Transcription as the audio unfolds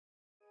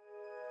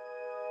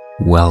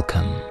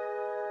Welcome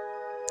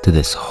to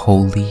this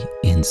holy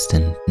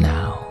instant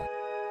now.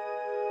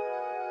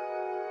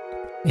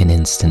 An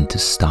instant to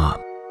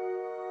stop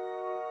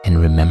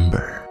and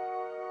remember.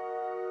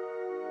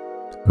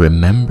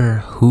 Remember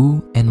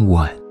who and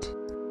what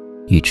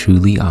you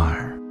truly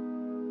are,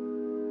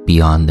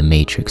 beyond the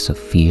matrix of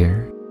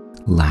fear,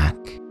 lack,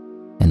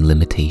 and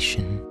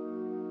limitation.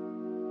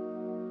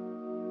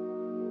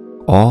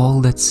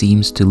 All that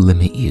seems to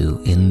limit you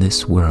in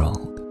this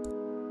world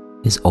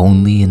is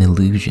only an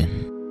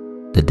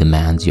illusion that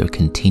demands your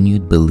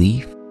continued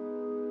belief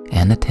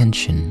and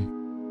attention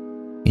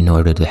in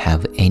order to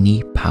have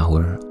any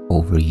power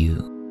over you.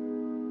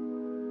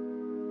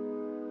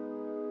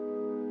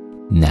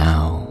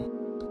 Now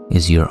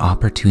is your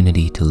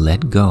opportunity to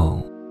let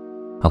go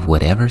of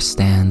whatever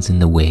stands in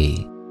the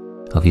way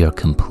of your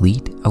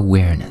complete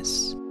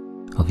awareness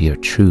of your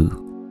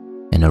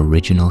true and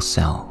original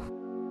self.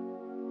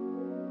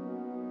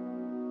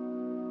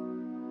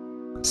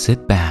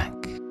 Sit back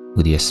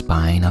with your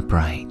spine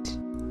upright.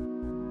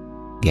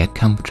 Get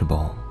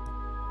comfortable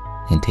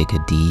and take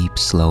a deep,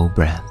 slow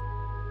breath.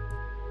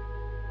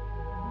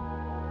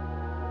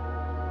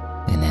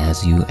 And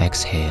as you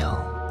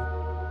exhale,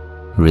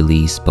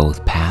 release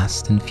both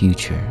past and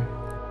future.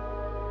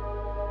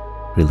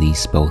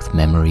 Release both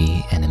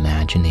memory and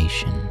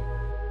imagination,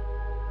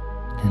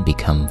 and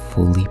become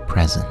fully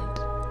present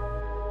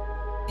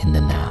in the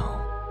now.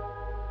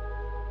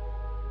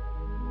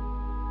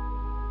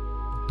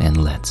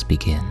 And let's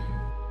begin.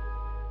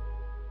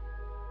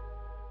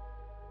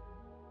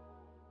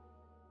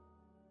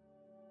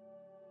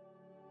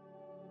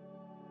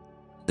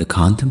 The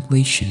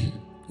contemplation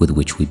with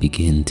which we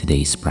begin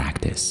today's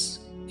practice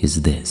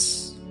is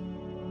this: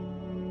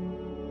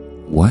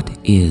 what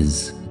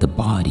is the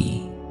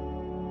body?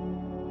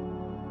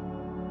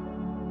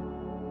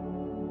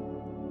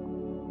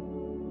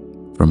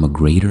 From a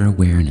greater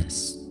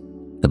awareness,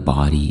 the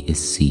body is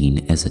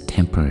seen as a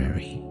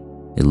temporary,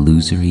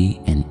 illusory,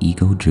 and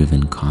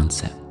ego-driven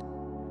concept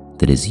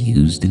that is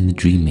used in the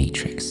dream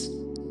matrix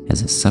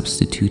as a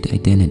substitute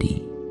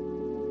identity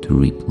to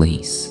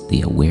replace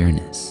the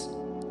awareness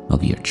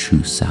of your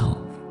true self.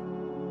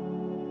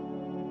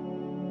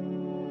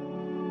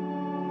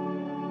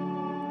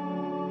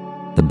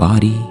 The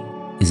body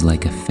is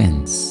like a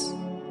fence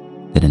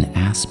that an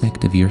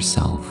aspect of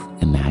yourself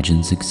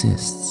imagines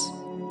exists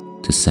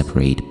to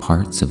separate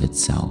parts of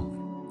itself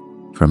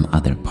from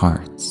other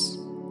parts.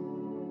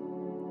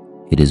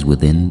 It is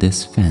within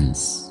this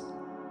fence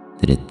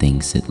that it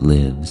thinks it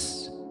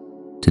lives,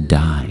 to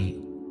die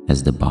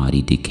as the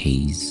body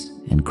decays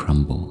and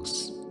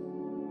crumbles.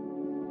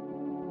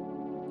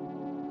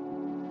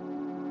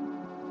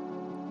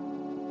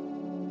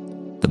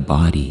 The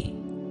body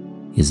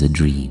is a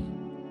dream.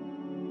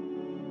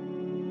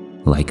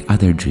 Like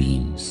other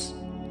dreams,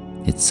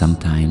 it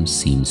sometimes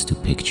seems to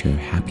picture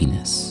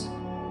happiness,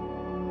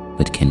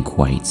 but can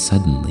quite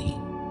suddenly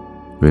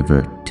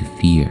revert to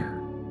fear,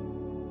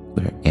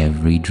 where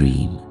every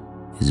dream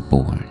is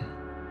born.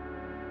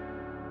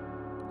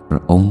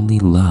 For only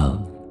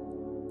love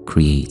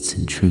creates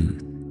in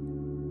truth,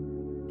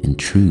 and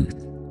truth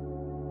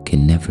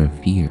can never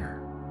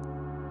fear.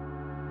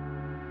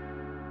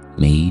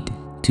 Made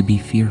to be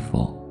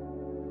fearful,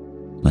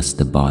 must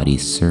the body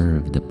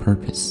serve the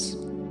purpose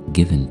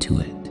given to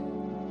it.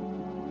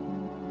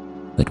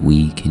 But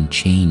we can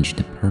change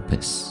the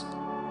purpose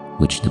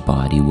which the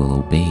body will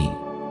obey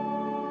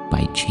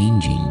by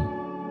changing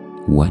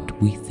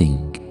what we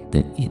think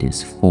that it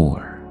is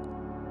for.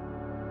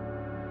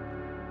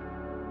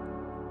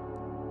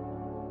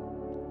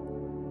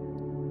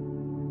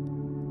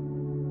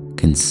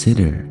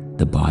 Consider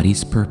the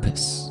body's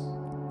purpose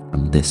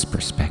from this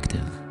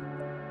perspective.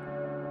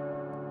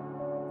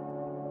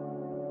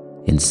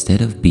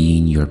 Instead of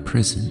being your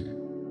prison,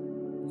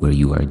 where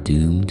you are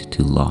doomed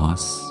to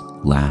loss,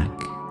 lack,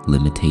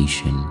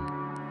 limitation,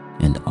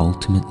 and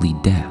ultimately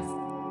death,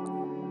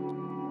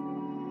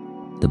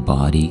 the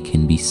body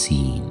can be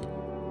seen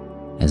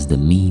as the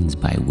means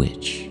by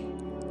which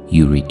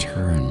you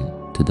return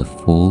to the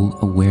full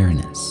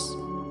awareness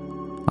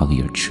of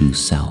your true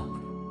self.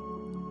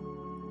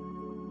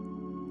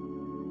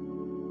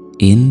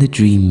 In the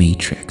dream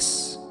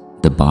matrix,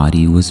 the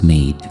body was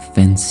made to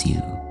fence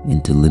you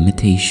into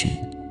limitation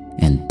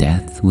and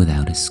death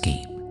without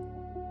escape.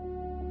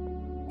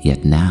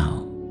 Yet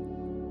now,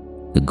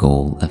 the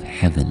goal of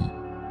heaven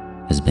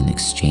has been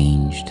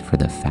exchanged for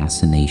the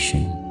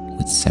fascination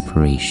with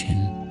separation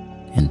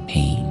and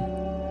pain.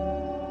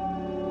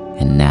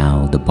 And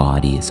now the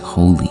body is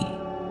holy,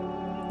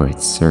 for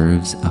it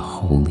serves a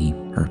holy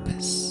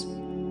purpose.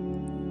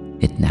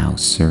 It now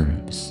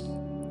serves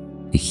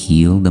to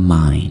heal the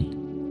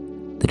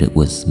mind that it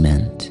was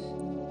meant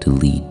to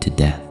lead to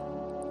death.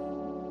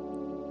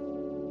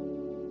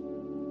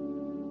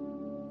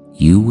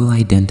 You will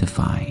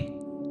identify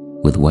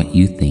with what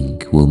you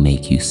think will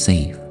make you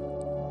safe.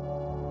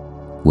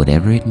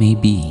 Whatever it may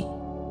be,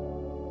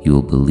 you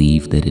will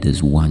believe that it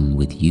is one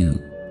with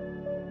you.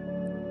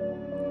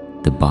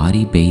 The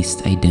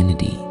body-based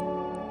identity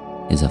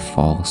is a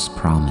false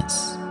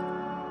promise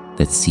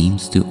that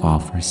seems to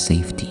offer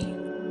safety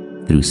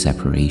through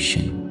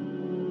separation,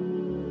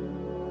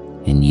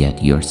 and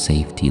yet your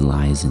safety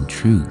lies in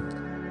truth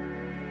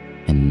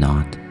and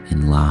not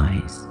in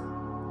lies.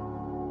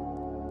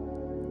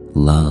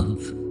 Love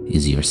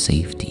is your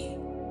safety.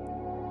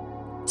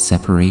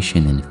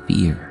 Separation and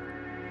fear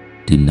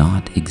do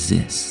not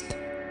exist.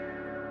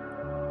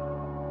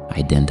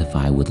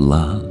 Identify with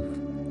love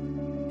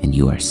and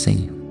you are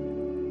safe.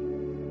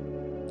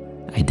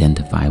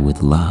 Identify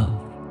with love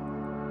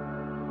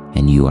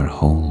and you are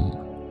home.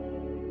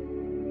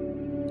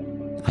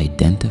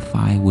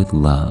 Identify with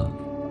love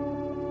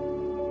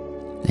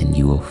and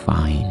you will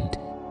find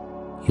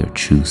your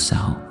true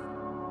self.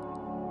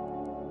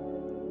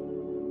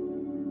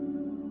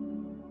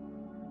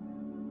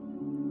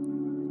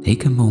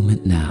 Take a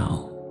moment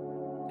now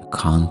to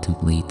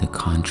contemplate the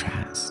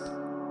contrast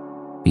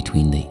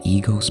between the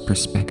ego's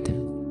perspective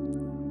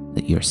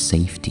that your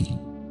safety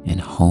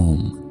and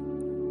home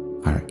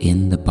are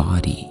in the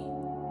body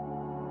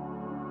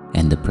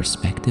and the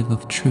perspective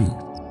of truth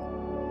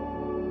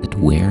that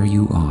where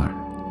you are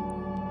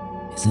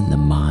is in the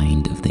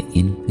mind of the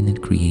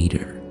infinite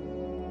creator,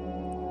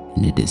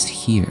 and it is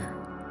here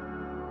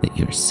that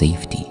your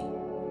safety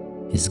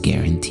is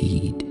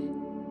guaranteed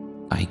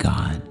by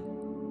God.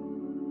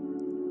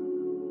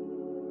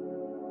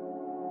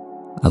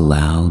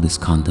 Allow this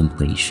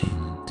contemplation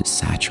to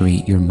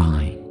saturate your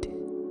mind,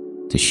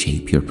 to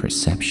shape your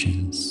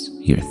perceptions,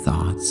 your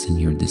thoughts, and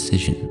your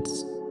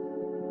decisions,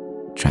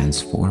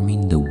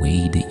 transforming the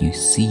way that you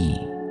see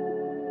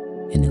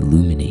and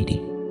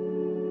illuminating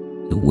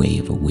the way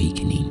of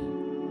awakening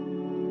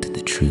to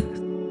the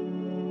truth.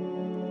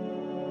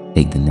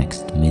 Take the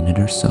next minute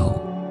or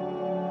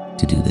so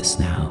to do this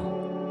now.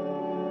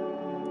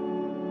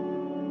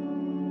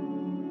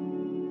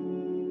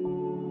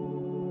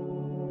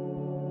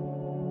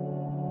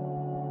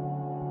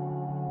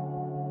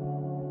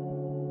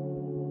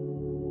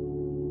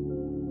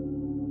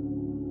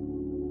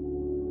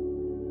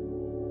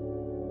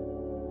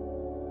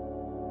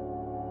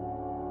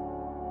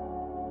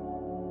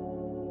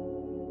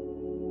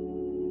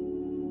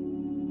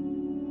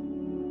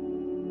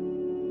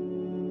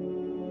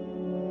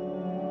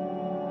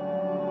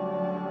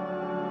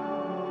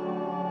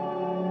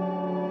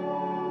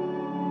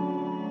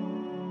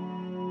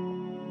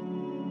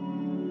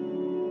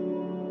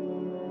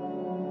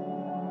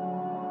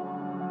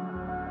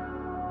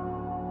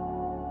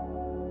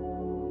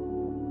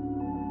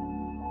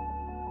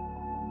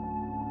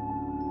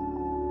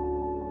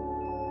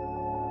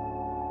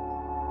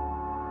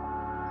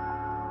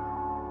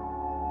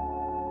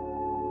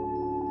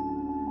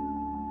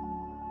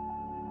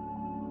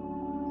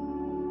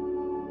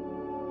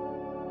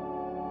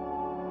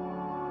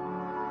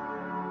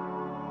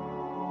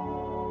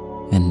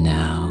 And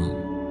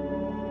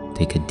now,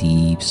 take a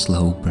deep,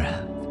 slow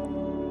breath,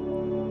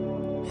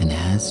 and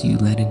as you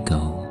let it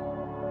go,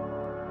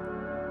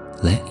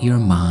 let your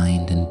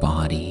mind and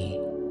body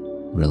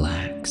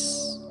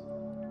relax.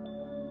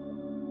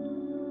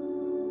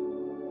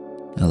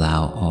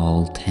 Allow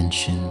all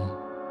tension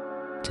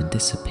to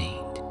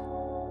dissipate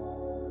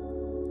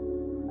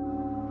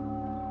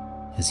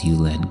as you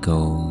let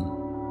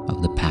go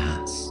of the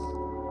past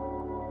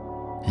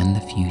and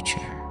the future.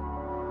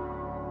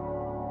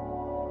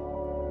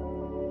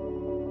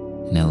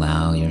 And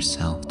allow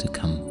yourself to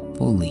come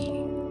fully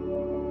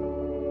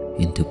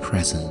into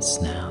presence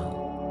now.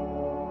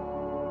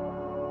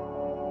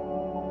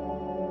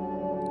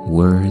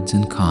 Words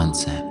and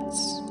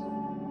concepts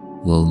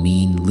will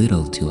mean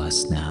little to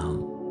us now,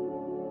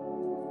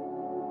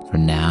 for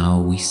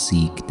now we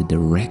seek the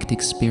direct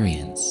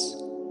experience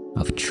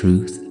of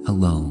truth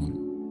alone.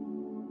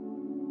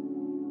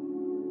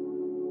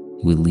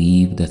 We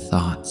leave the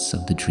thoughts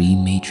of the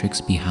dream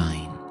matrix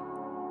behind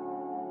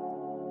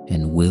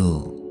and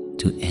will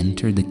to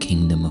enter the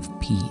kingdom of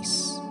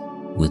peace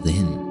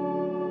within.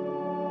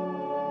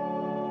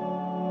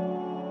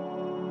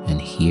 And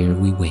here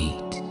we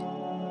wait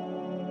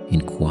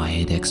in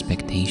quiet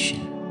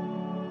expectation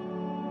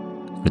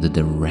for the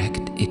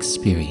direct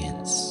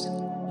experience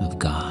of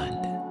God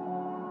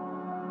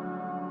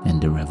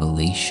and the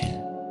revelation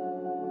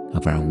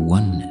of our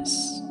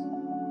oneness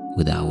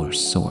with our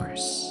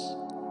source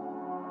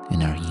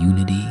and our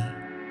unity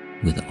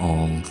with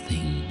all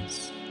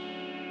things.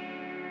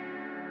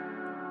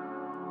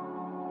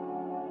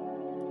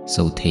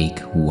 So take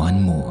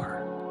one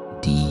more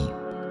deep,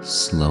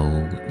 slow,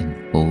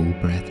 and full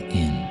breath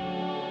in.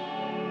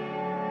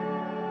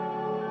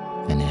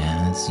 And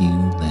as you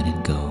let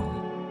it go,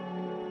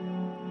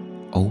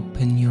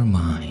 open your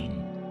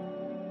mind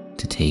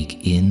to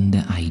take in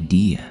the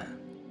idea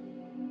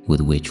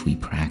with which we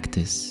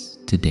practice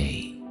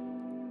today.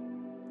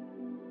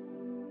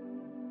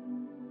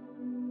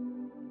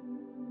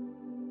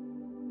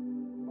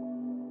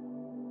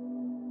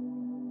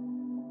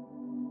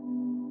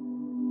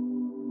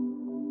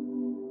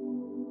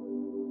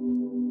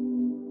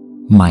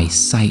 My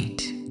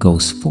sight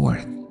goes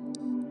forth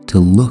to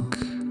look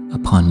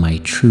upon my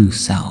true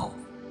self.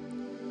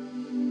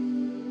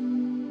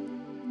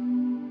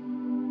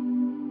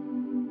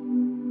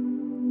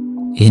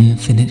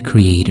 Infinite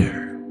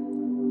Creator,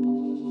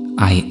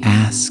 I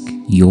ask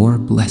your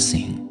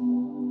blessing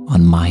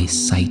on my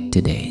sight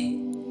today.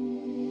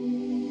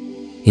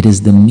 It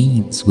is the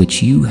means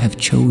which you have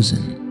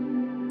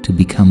chosen to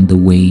become the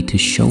way to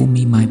show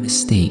me my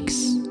mistakes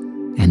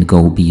and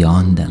go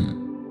beyond them.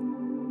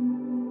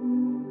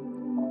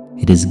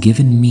 It is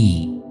given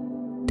me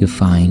to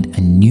find a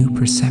new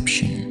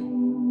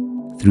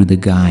perception through the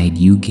guide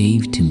you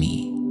gave to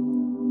me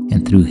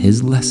and through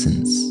his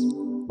lessons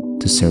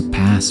to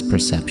surpass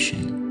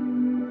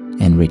perception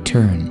and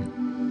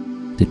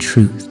return to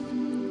truth.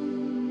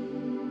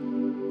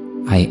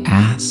 I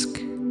ask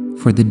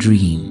for the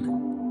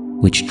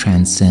dream which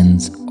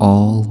transcends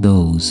all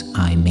those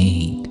I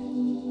made.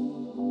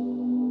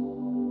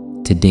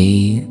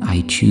 Today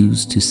I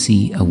choose to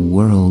see a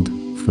world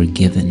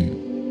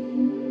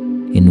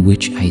forgiven, in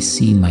which I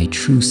see my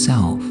true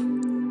self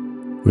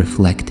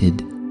reflected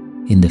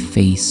in the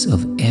face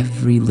of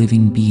every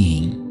living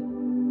being,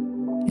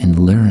 and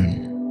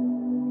learn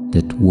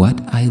that what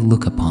I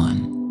look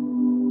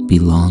upon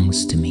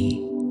belongs to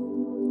me,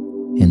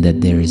 and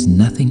that there is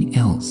nothing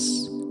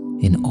else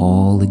in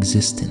all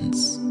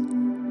existence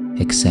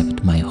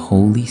except my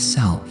holy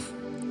self,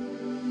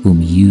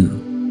 whom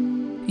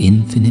you,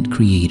 Infinite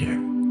Creator,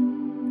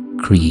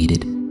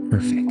 created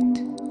perfect.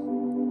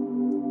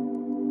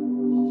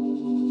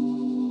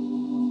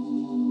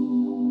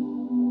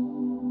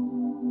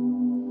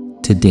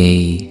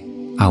 Today,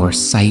 our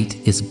sight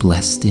is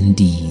blessed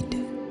indeed.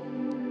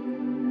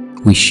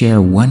 We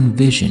share one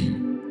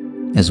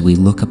vision as we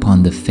look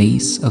upon the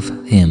face of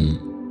Him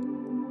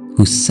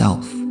whose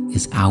self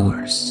is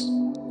ours.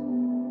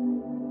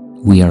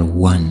 We are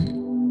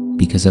one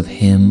because of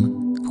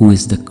Him who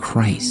is the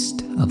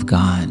Christ of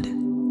God,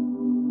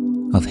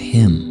 of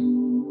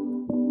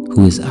Him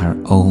who is our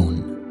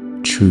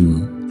own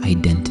true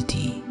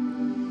identity.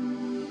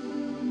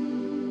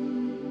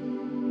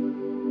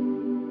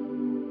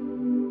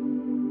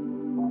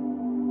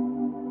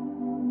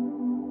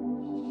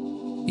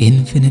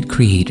 Infinite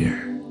Creator,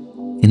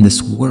 in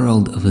this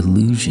world of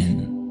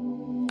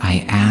illusion,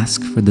 I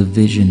ask for the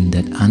vision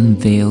that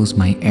unveils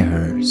my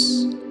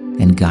errors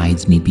and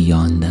guides me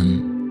beyond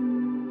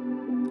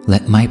them.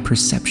 Let my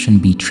perception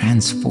be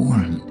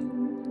transformed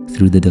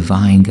through the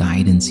divine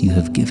guidance you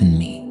have given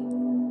me,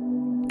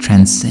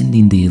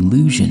 transcending the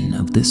illusion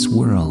of this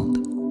world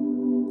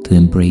to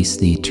embrace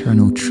the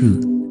eternal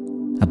truth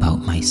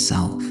about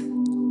myself.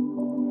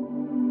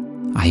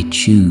 I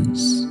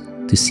choose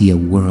to see a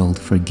world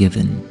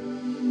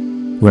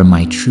forgiven, where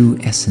my true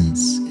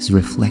essence is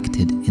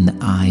reflected in the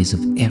eyes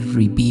of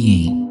every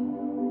being.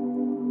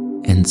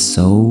 And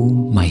so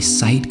my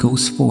sight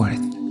goes forth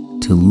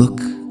to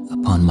look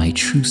upon my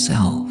true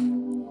self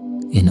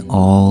in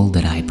all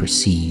that I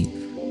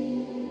perceive.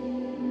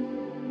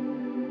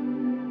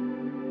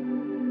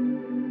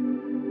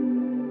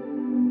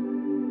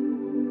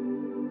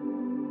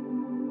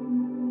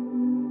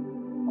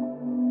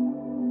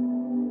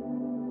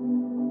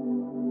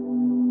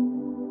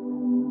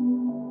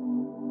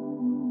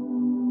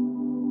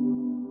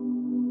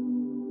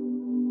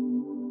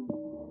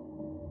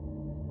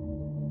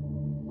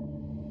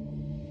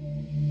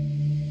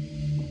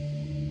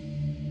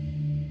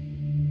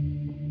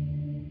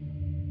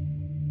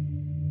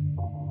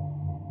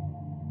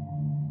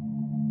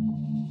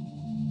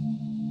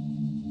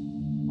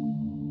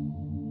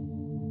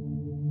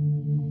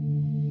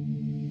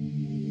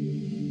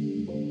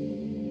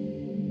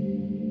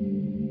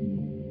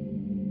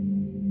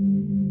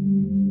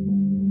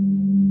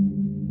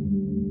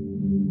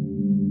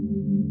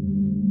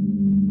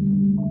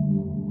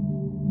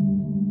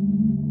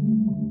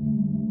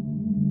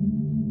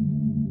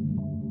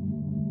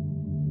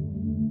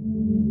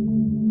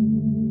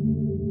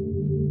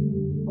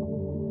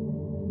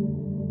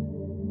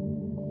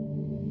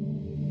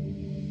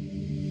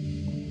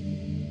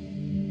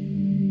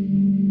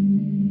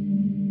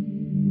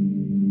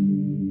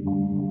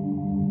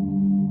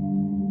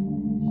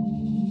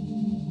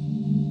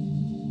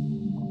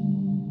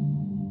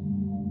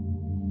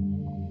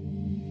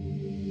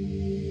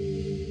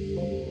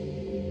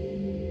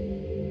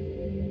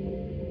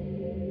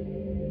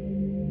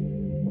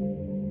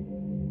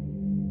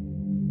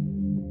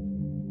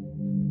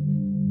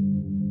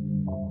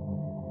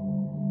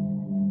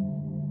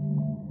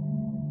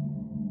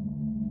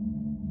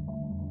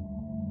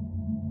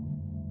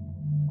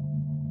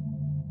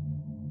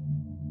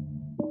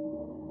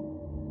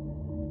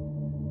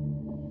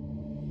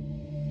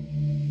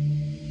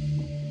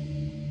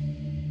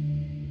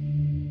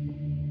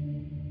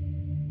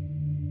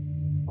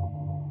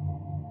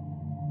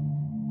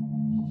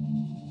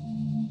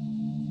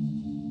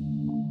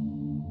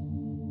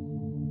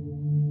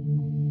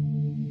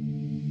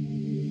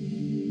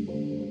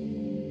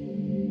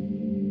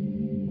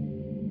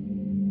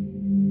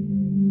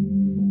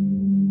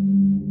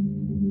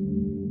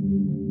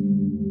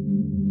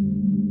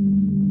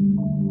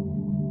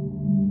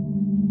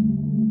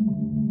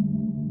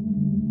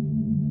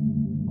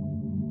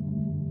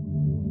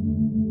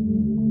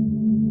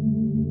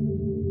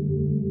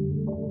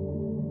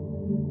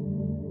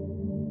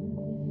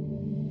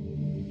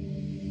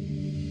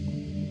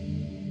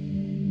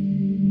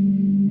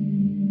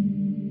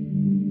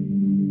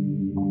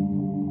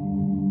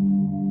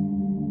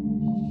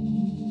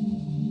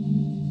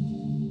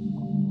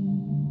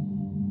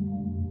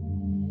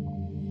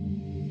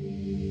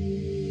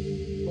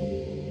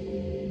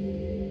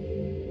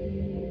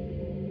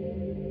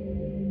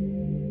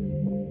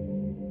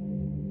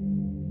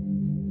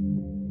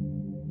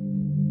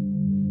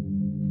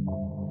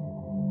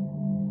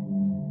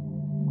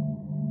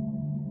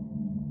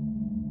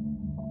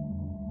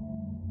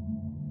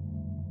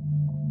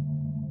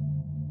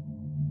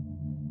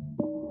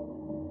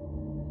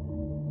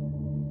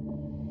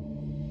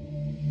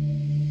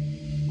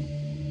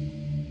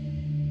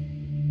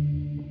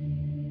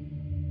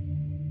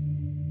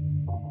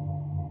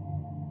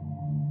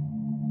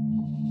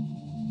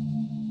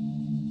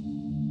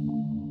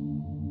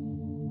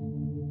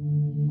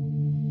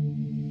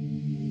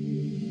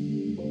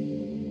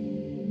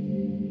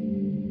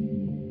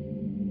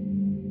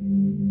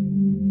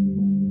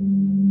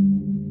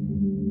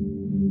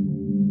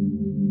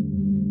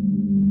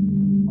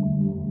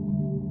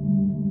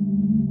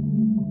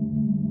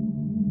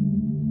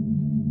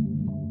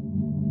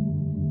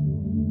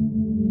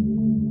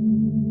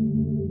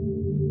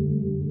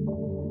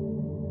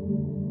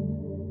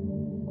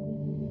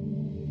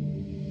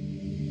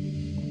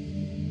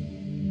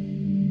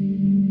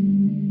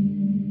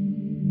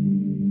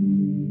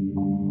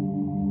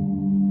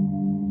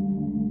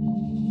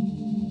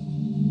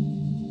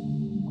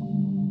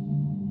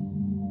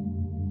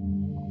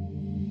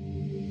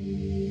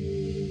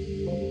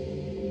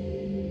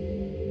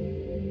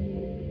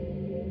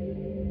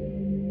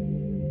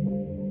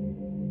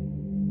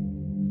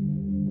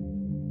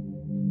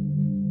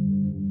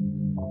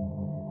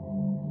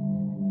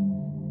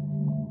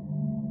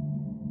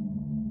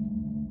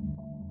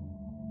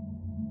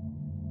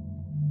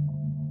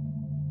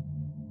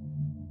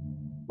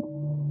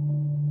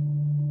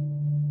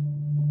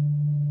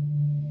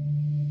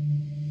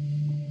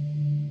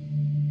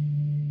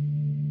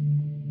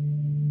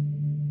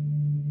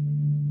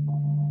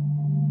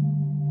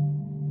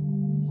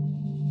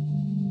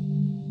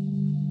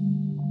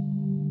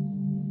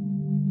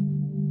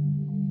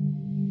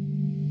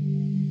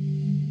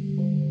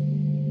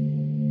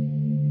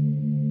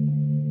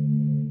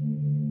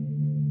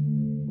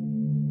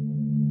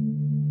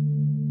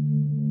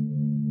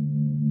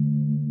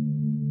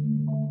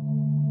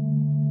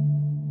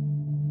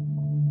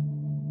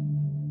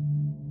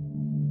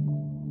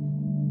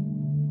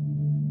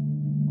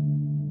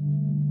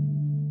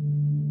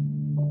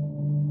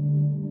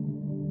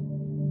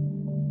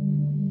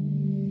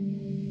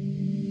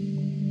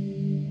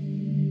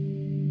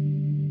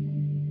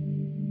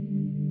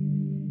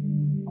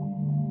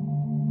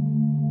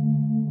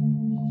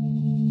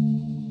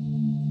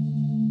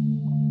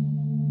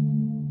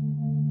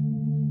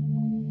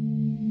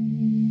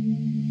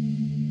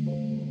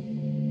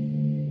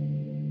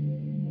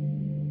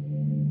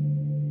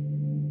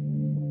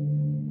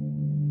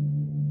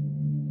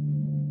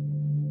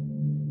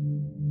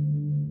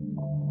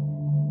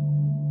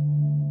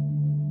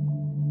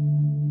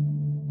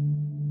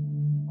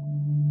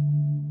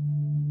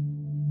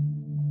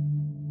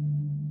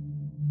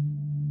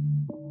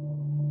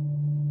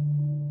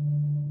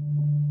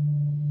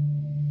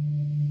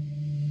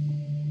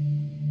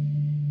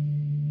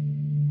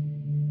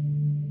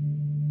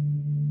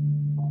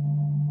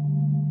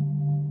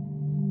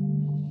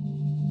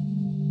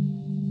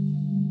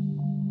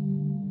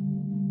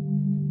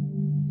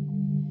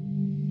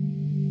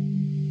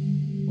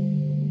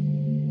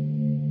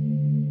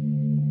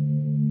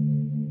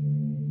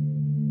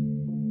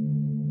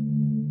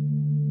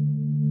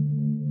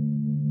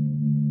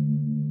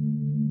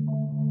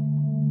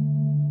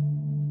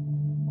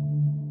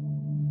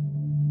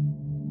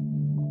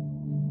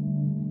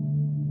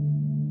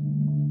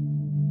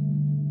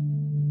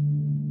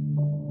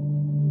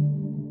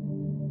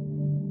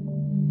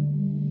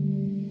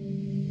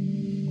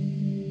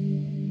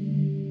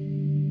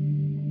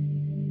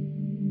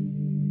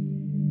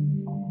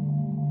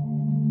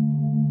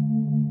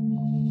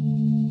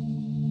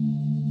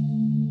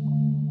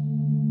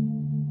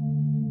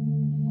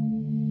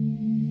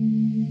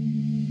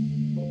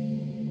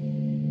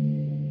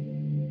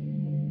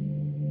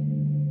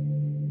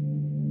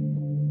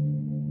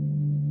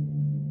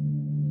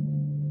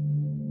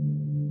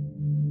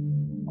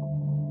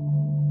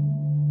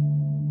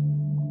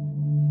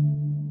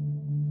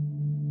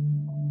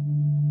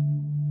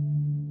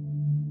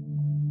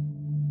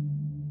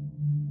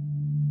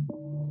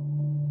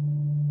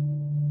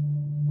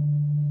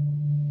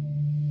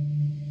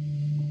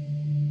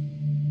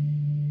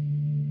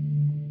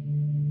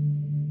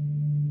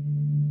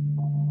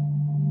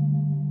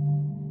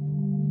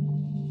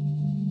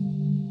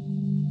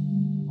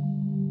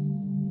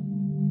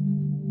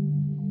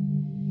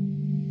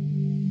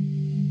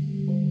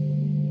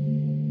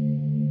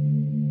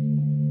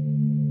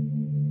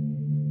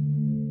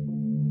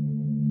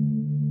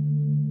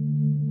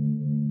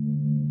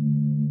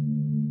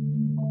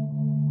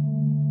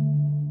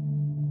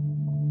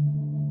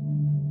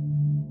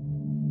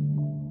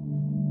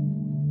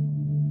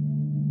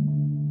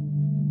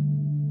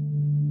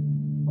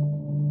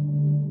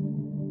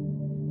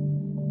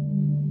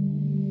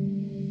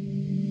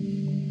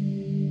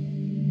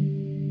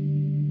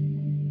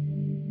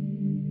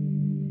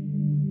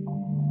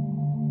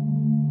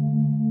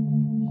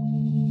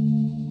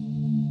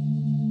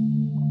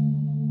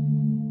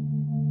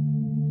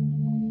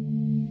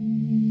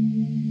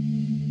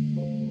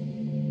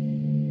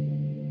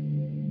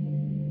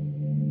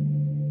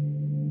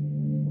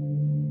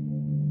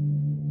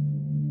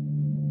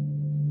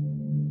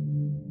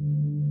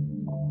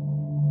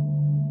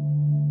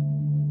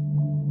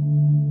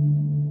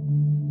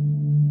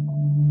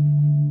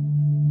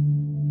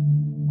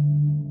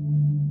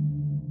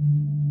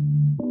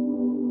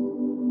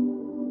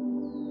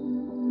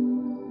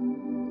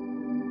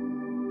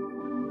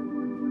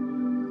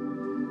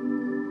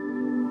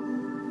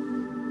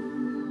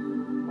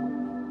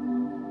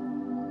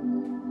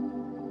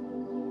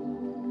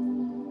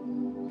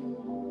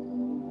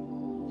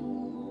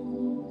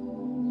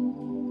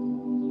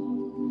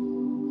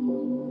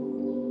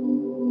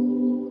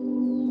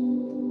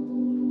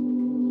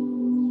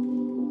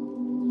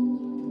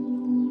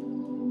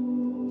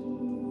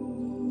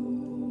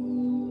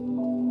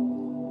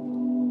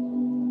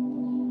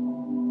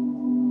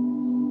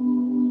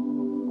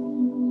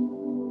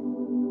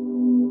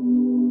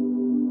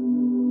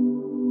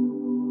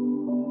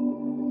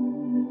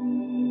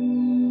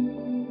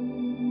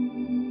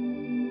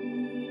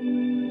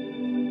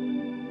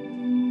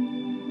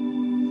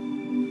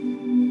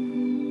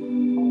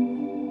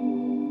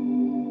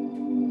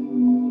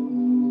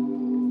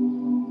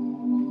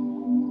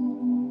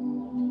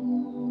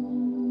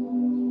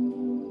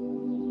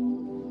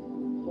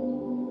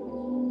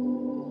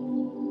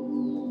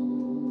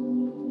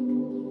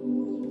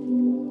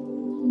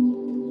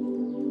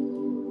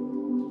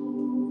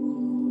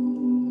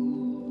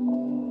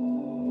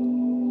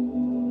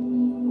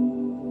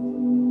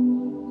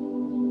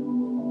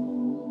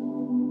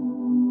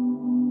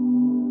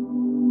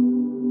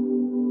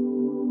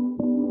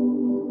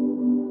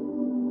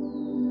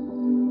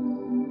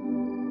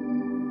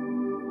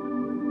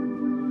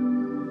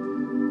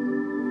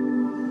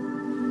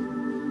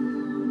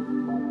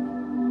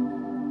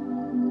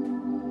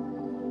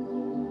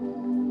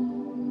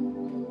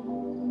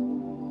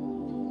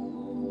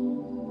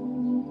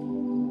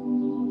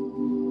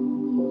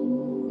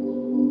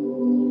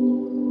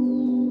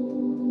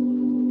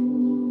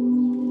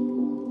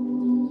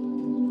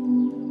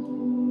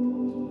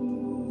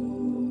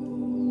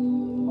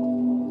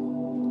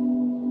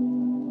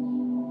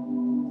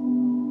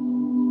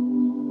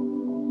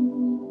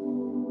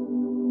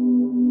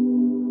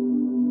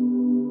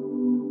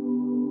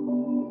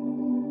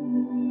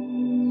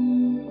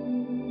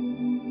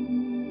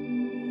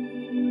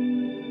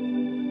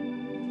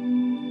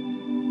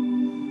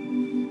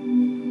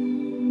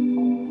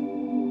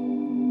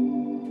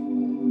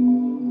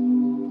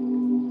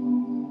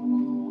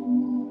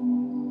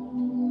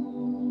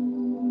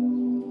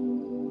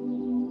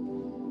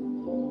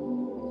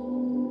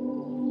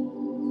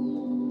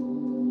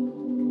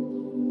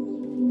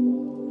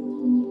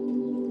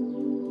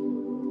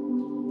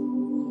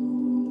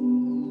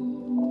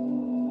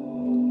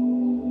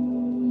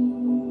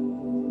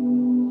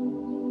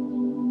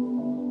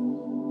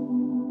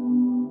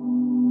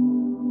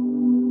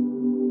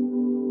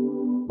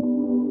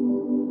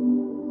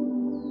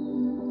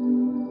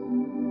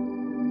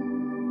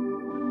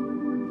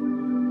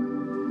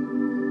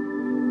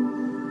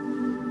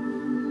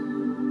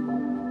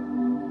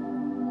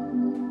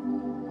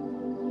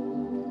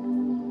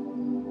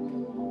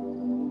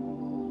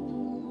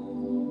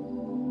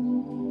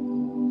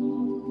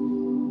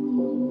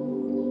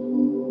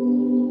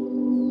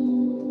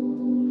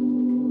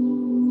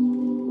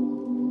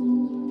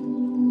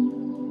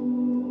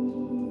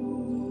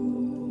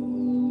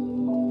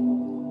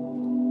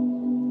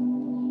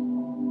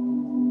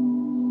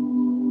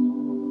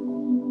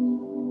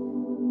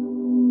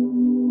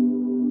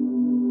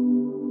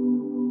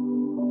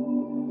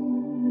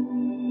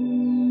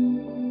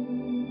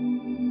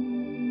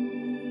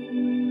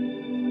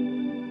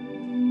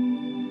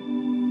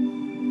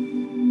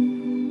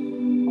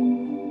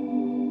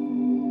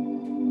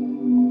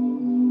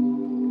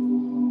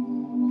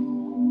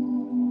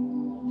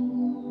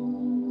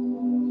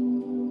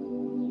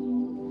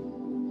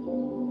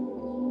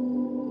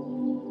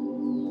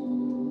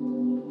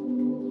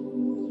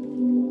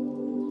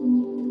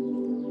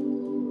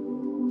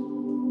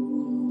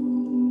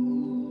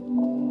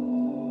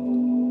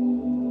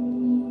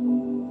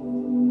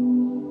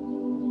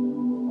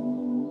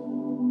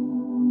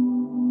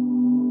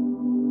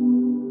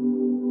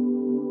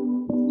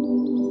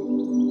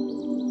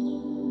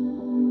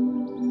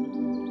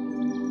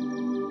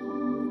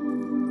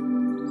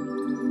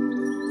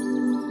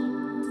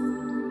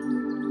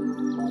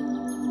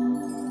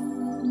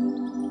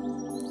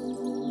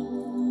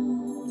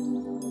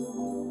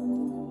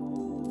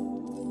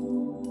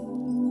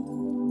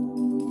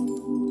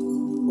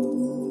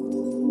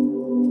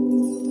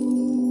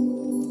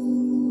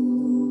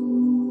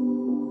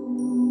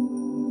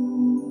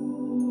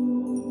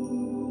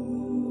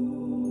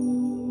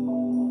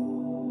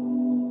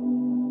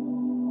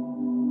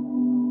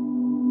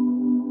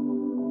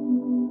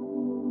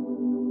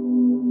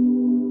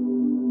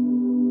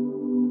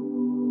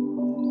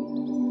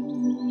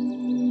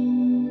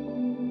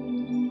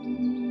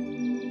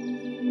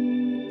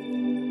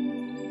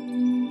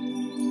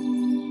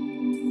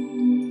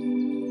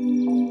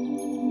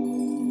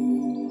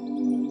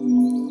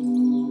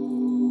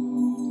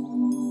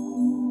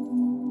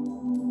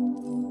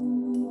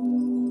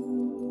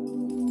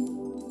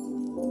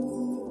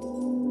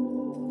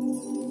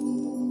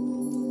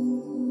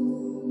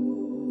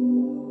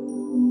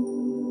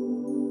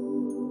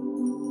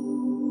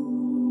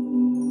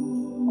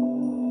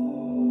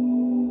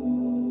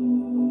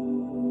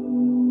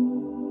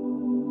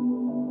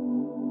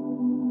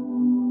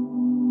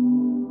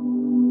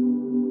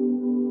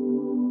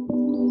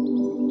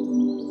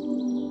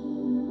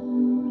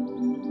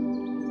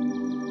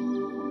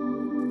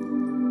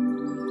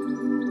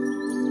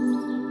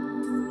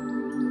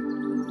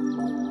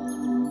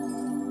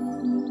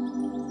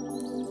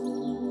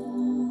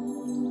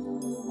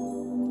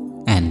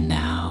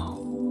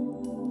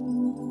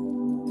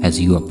 as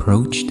you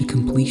approach the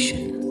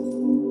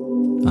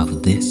completion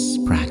of this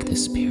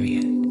practice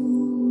period.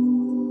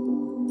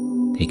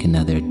 Take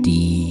another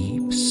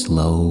deep,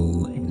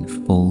 slow, and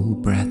full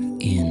breath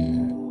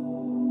in,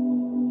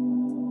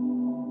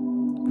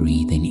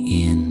 breathing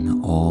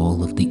in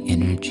all of the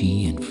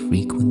energy and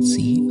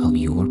frequency of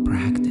your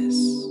practice,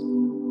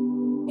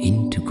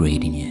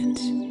 integrating it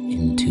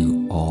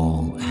into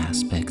all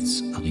aspects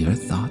of your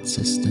thought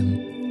system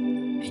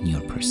and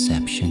your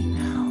perception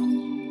now.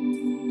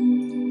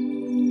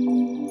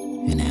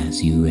 And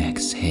as you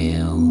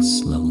exhale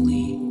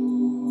slowly,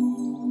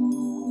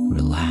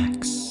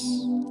 relax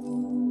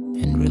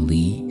and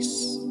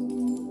release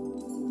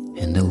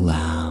and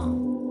allow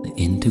the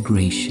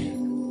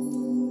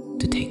integration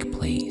to take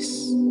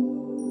place.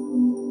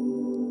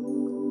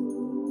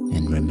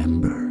 And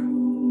remember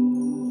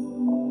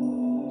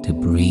to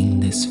bring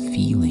this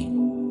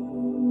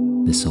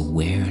feeling, this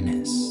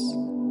awareness,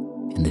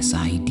 and this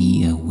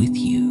idea with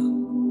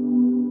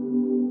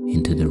you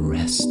into the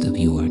rest of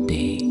your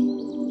day.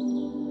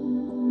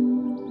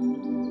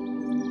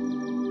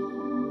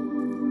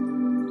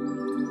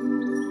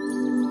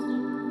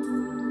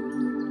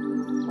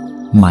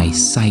 My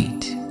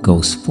sight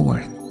goes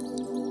forth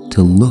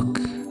to look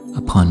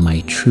upon my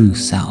true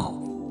self.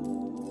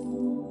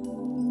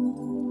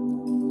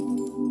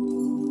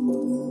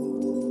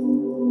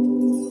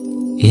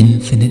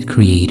 Infinite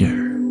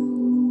Creator,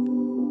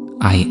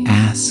 I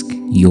ask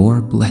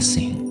your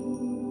blessing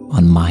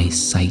on my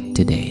sight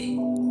today.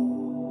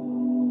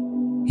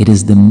 It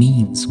is the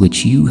means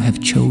which you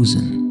have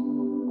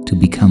chosen to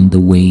become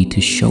the way to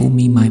show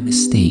me my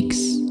mistakes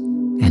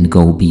and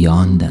go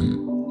beyond them.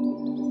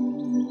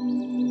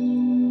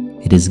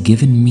 It has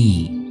given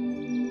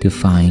me to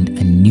find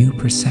a new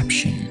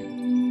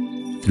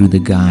perception through the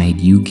guide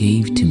you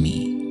gave to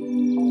me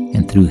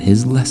and through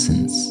his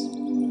lessons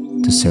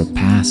to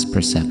surpass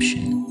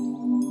perception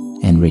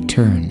and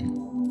return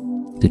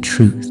the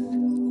truth.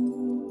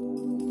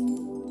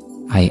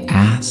 I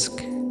ask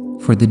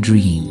for the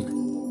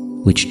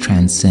dream which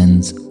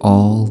transcends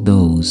all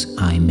those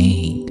I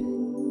made.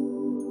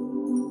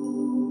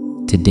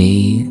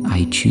 Today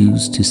I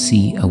choose to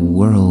see a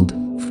world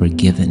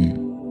forgiven,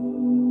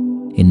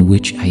 in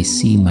which I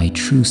see my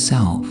true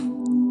self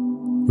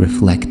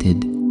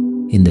reflected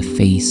in the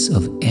face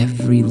of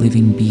every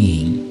living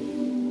being,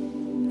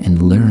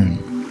 and learn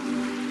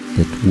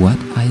that what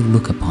I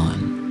look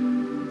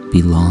upon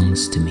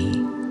belongs to me,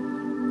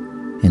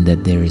 and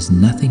that there is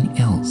nothing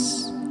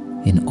else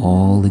in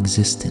all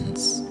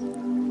existence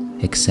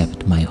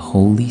except my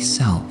holy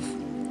self,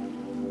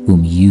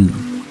 whom you,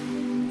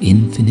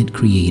 Infinite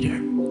Creator,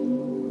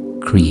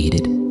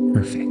 created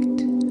perfect.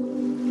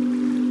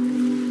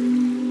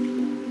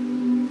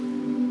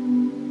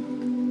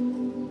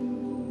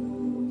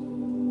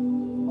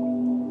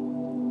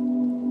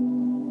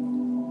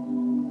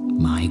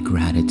 My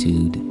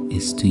gratitude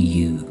is to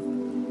you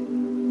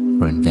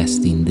for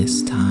investing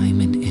this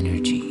time and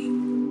energy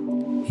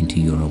into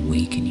your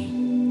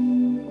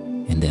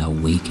awakening and the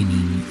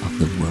awakening of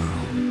the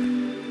world.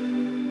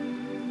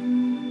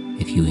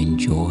 If you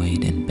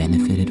enjoyed and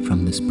benefited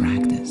from this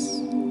practice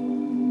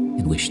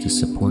and wish to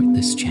support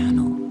this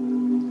channel,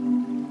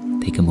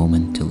 take a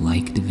moment to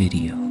like the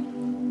video,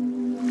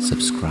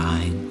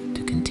 subscribe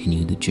to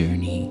continue the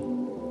journey,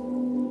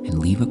 and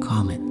leave a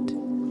comment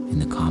in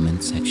the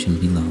comment section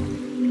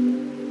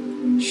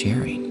below,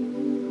 sharing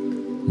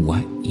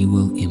what you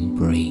will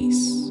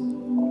embrace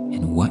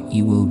and what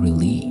you will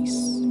release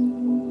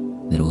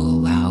that will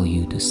allow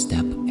you to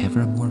step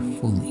ever more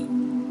fully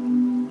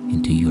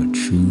into your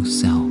true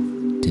self.